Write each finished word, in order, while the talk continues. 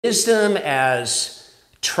Wisdom as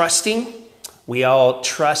trusting. We all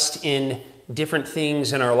trust in different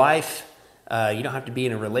things in our life. You don't have to be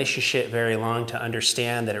in a relationship very long to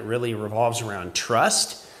understand that it really revolves around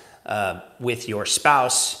trust with your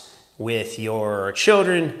spouse, with your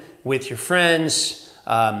children, with your friends.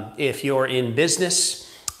 If you're in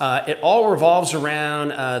business, it all revolves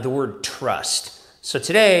around the word trust. So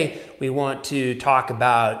today we want to talk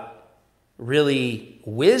about really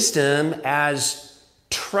wisdom as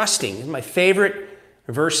trusting. This is my favorite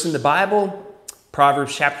verse in the Bible,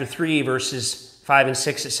 Proverbs chapter 3, verses 5 and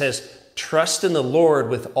 6. It says, "Trust in the Lord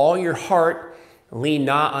with all your heart, lean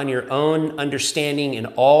not on your own understanding. In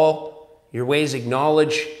all your ways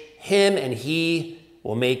acknowledge him, and he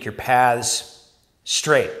will make your paths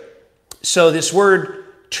straight." So this word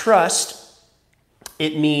trust,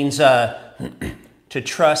 it means to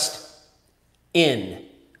trust in.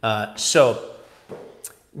 So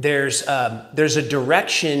there's a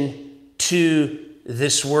direction to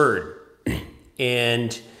this word.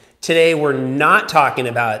 And today we're not talking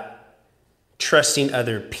about trusting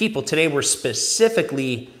other people. Today we're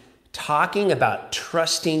specifically talking about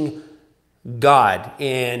trusting God.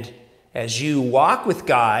 And as you walk with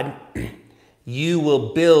God, you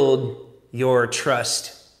will build your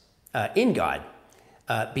trust in God.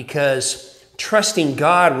 Because trusting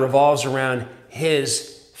God revolves around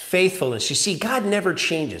his faithfulness. You see, God never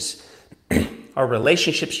changes. Our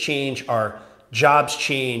relationships change, our jobs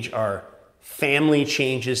change, our family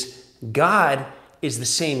changes. God is the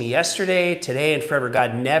same yesterday, today, and forever.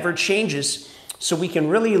 God never changes. So we can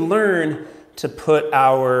really learn to put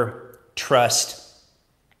our trust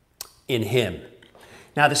in him.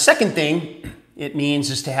 Now, the second thing it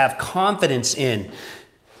means is to have confidence in.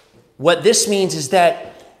 What this means is that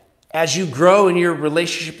as you grow in your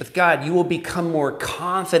relationship with God, you will become more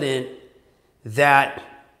confident that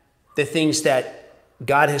the things that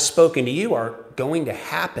God has spoken to you are going to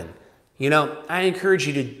happen. I encourage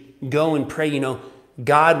you to go and pray.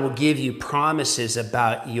 God will give you promises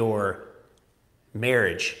about your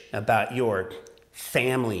marriage, about your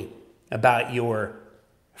family, about your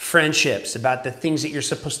friendships, about the things that you're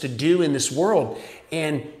supposed to do in this world.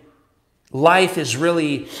 And life is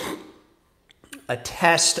really a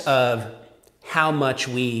test of how much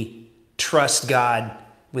we trust God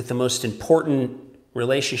with the most important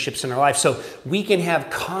relationships in our life. So we can have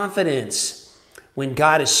confidence when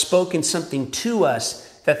God has spoken something to us,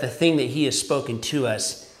 that the thing that he has spoken to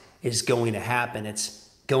us is going to happen. It's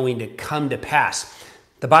going to come to pass.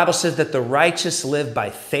 The Bible says that the righteous live by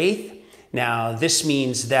faith. Now, this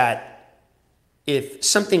means that if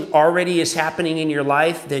something already is happening in your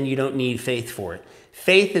life, then you don't need faith for it.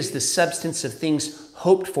 Faith is the substance of things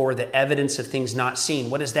hoped for, the evidence of things not seen.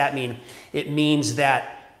 What does that mean? It means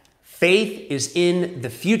that faith is in the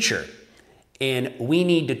future, and we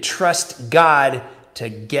need to trust God to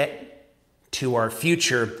get to our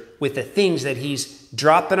future with the things that he's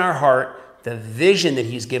dropped in our heart, the vision that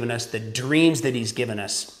he's given us, the dreams that he's given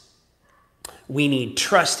us. We need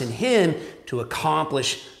trust in him to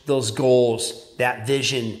accomplish those goals, that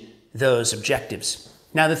vision, those objectives.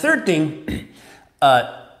 Now, the third thing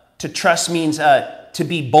to trust means to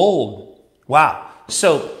be bold. Wow.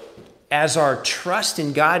 So as our trust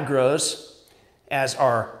in God grows, as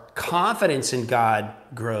our confidence in God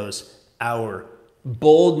grows, our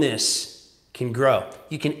boldness can grow.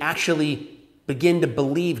 You can actually begin to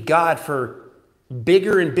believe God for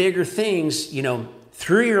bigger and bigger things,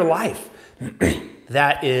 through your life.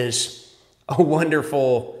 That is a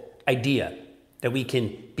wonderful idea, that we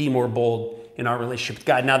can be more bold in our relationship with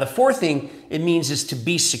God. Now, the fourth thing it means is to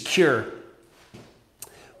be secure.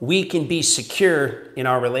 We can be secure in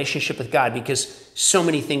our relationship with God because so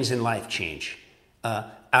many things in life change.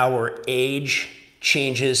 Our age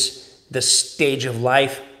changes. The stage of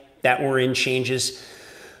life that we're in changes.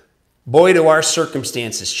 Boy, do our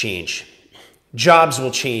circumstances change. Jobs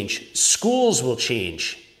will change. Schools will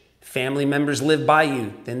change. Family members live by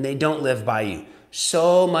you, then they don't live by you.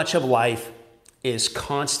 So much of life is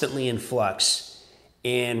constantly in flux.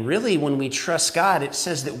 And really, when we trust God, it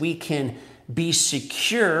says that we can be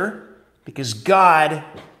secure because God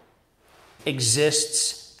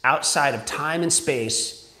exists outside of time and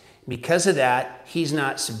space. Because of that, he's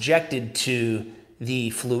not subjected to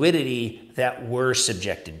the fluidity that we're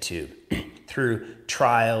subjected to through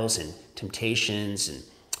trials and temptations and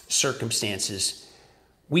circumstances.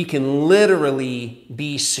 We can literally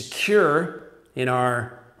be secure in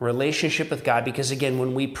our relationship with God because, again,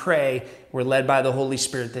 when we pray, we're led by the Holy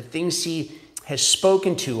Spirit. The things he has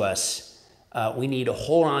spoken to us, we need to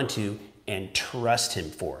hold on to and trust him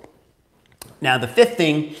for. Now, the fifth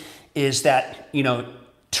thing is that,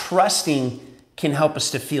 trusting can help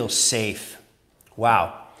us to feel safe.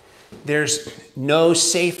 Wow. There's no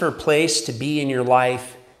safer place to be in your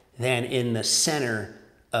life than in the center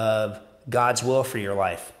of God's will for your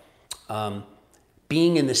life.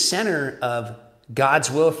 Being in the center of God's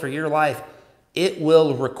will for your life, it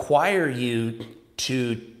will require you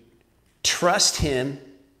to trust Him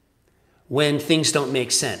when things don't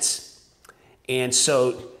make sense. And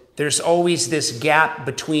so there's always this gap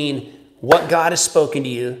between what God has spoken to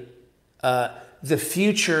you, the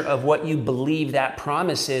future of what you believe that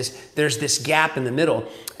promise is. There's this gap in the middle,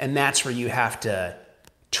 and that's where you have to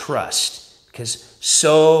trust, because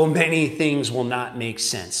so many things will not make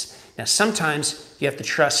sense. Now, sometimes you have to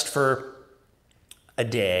trust for a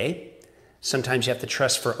day. Sometimes you have to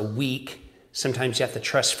trust for a week. Sometimes you have to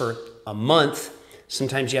trust for a month.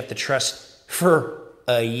 Sometimes you have to trust for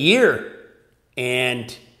a year.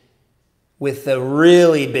 And with the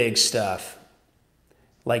really big stuff,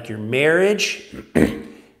 like your marriage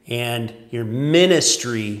and your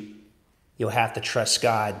ministry, you'll have to trust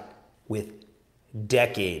God with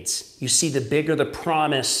decades. You see, the bigger the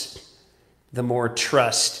promise, the more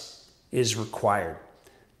trust is required.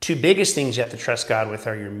 Two biggest things you have to trust God with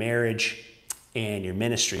are your marriage and your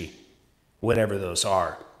ministry, whatever those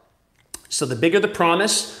are. So the bigger the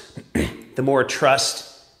promise, the more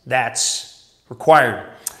trust that's required.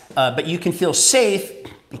 But you can feel safe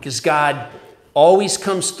because God always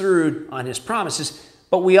comes through on His promises,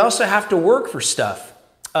 but we also have to work for stuff.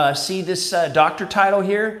 See this doctor title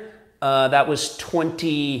here? That was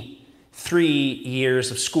 23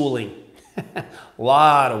 years of schooling. A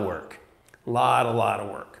lot of work. A lot of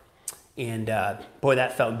work. And boy,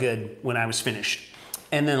 that felt good when I was finished.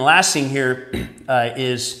 And then the last thing here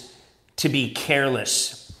is to be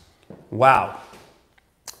careless. Wow.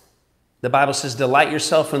 The Bible says, delight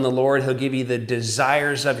yourself in the Lord. He'll give you the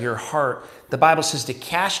desires of your heart. The Bible says to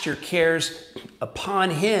cast your cares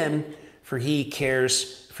upon Him, for He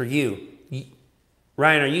cares for you.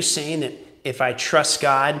 Ryan, are you saying that if I trust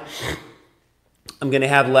God, I'm going to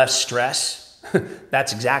have less stress?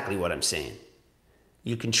 That's exactly what I'm saying.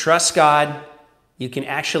 You can trust God. You can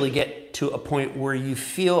actually get to a point where you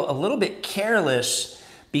feel a little bit careless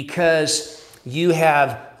because you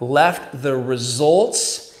have left the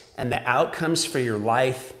results and the outcomes for your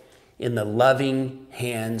life in the loving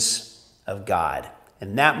hands of God.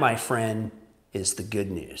 And that, my friend, is the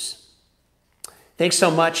good news. Thanks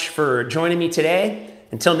so much for joining me today.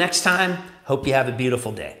 Until next time, hope you have a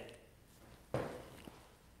beautiful day.